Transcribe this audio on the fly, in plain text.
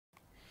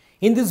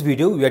In this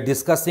video, we are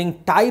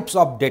discussing types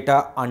of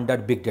data under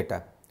big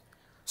data.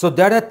 So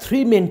there are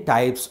three main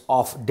types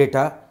of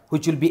data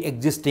which will be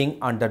existing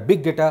under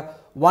big data.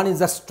 One is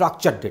the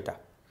structured data,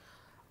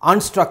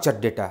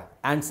 unstructured data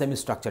and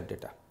semi-structured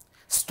data.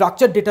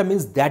 Structured data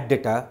means that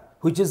data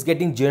which is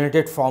getting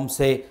generated from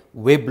say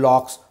web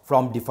logs,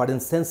 from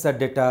different sensor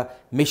data,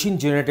 machine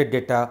generated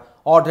data,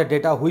 or the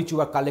data which you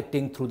are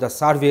collecting through the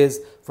surveys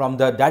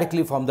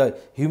directly from the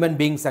human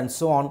beings and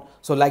so on.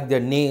 So like their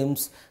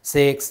names,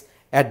 sex,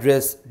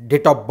 address,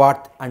 date of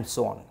birth and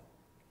so on.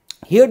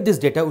 Here this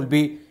data will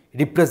be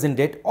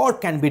represented or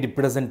can be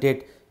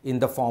represented in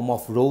the form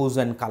of rows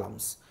and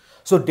columns.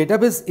 So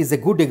database is a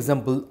good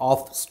example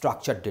of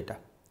structured data.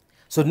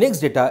 So next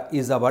data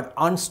is our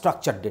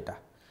unstructured data.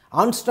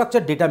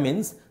 Unstructured data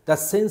means the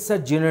sensor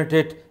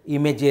generated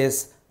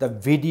images, the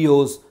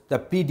videos, the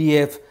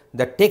PDF,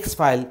 the text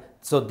file.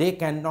 So they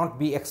cannot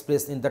be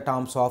expressed in the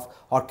terms of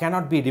or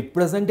cannot be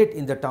represented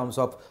in the terms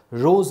of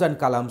rows and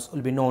columns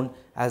will be known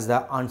as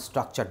the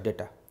unstructured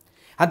data.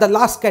 And the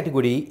last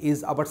category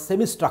is our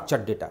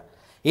semi-structured data.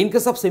 In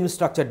case of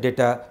semi-structured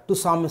data, to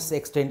some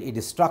extent it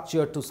is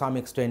structured, to some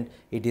extent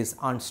it is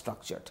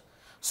unstructured.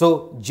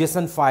 So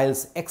JSON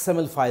files,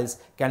 XML files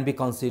can be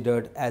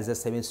considered as a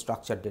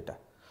semi-structured data.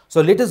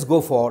 So let us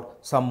go for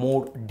some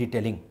more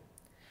detailing.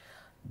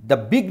 The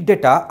big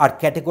data are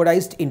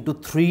categorized into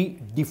three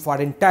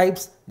different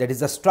types, that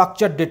is the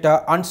structured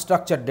data,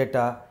 unstructured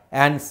data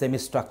and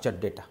semi-structured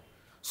data.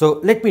 So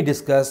let me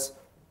discuss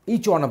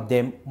each one of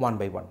them one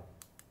by one.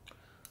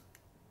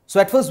 So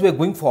at first we are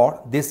going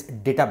for this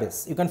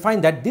database. You can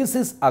find that this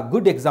is a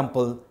good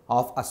example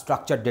of a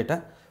structured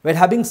data. We are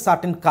having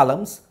certain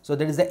columns. So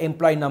there is the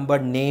employee number,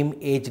 name,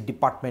 age,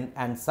 department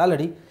and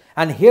salary,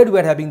 and here we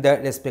are having the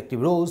respective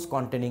rows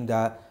containing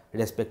the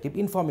respective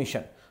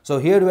information. So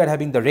here we are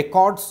having the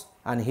records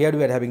and here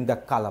we are having the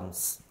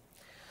columns.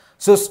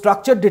 So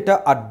structured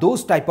data are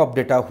those type of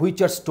data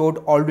which are stored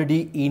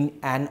already in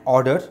an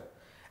order,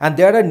 and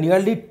there are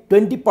nearly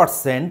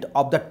 20%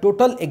 of the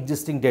total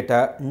existing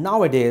data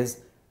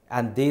nowadays,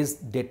 and these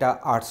data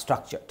are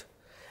structured.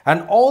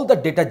 And all the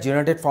data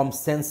generated from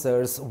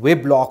sensors,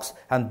 web logs,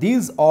 and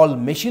these all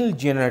machine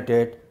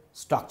generated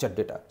structured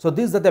data. So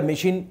these are the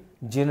machine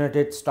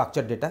generated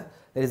structured data.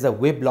 There is a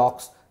web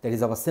logs, there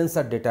is our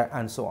sensor data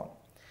and so on.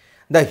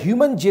 The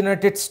human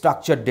generated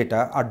structured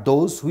data are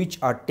those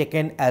which are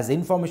taken as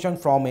information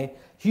from a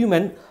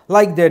human,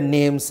 like their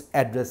names,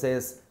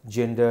 addresses,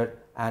 gender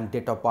and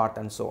date of birth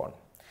and so on.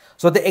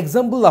 So the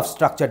example of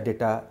structured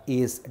data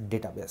is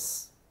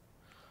database.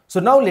 So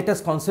now let us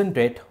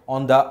concentrate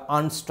on the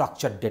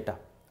unstructured data.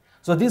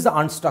 So this is the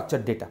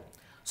unstructured data.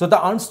 So the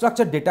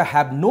unstructured data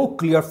have no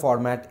clear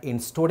format in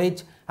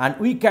storage, and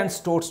we can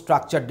store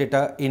structured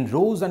data in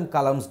rows and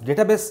columns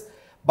database,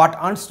 but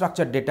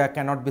unstructured data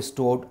cannot be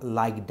stored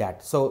like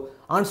that. So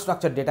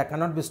unstructured data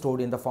cannot be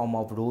stored in the form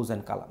of rows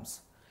and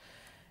columns.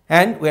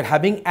 And we are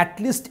having at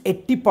least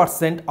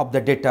 80% of the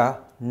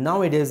data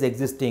nowadays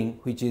existing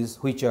which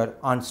are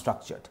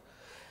unstructured.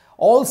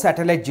 All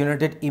satellite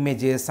generated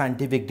images,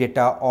 scientific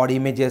data or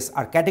images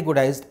are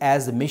categorized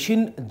as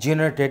machine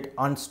generated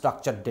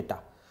unstructured data.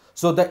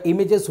 So the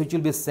images which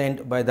will be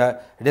sent by the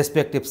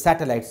respective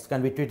satellites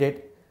can be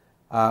treated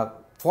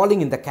falling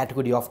in the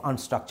category of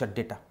unstructured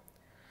data.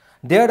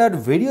 There are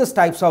various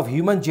types of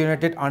human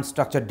generated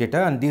unstructured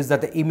data, and these are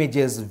the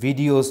images,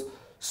 videos,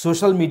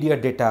 social media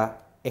data,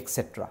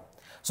 etc.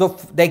 So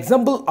the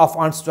example of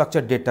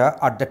unstructured data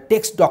are the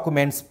text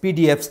documents,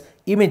 PDFs,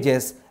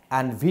 images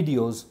and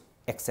videos,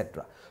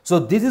 etc. So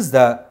this is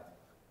the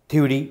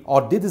theory,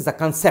 or this is the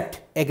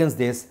concept against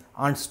this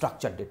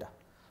unstructured data.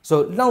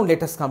 So now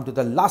let us come to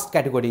the last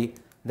category,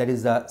 that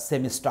is the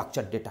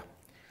semi-structured data.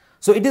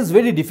 So it is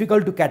very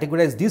difficult to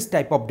categorize this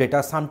type of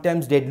data.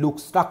 Sometimes they look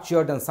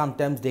structured and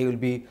sometimes they will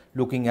be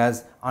looking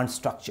as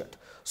unstructured.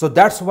 So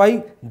that's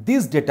why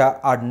these data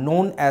are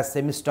known as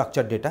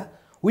semi-structured data.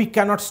 We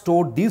cannot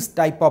store this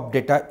type of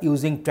data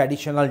using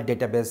traditional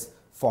database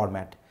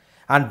format,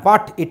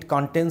 but it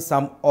contains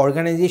some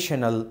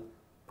organizational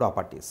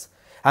properties.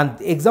 And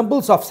the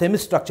examples of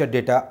semi-structured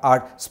data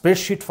are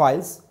spreadsheet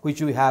files,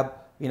 which we have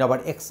in our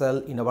Excel,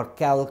 in our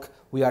Calc.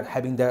 We are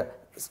having the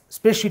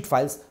spreadsheet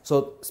files.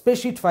 So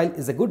spreadsheet file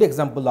is a good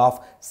example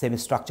of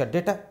semi-structured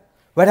data.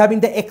 We are having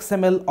the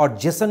XML or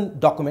JSON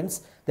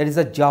documents. There is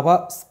a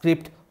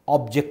JavaScript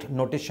object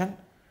notation.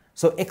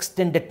 So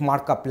extended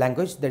markup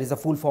language, that is a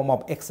full form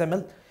of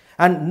XML.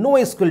 And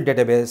NoSQL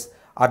database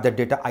are the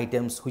data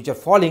items which are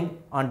falling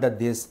under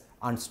this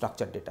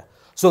unstructured data.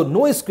 So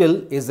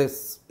NoSQL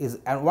is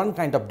one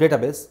kind of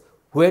database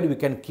where we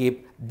can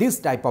keep this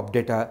type of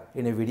data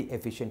in a very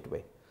efficient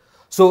way.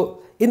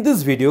 So in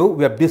this video,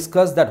 we have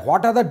discussed that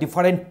what are the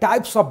different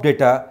types of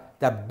data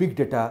that big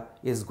data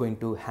is going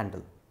to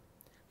handle.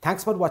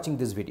 Thanks for watching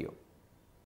this video.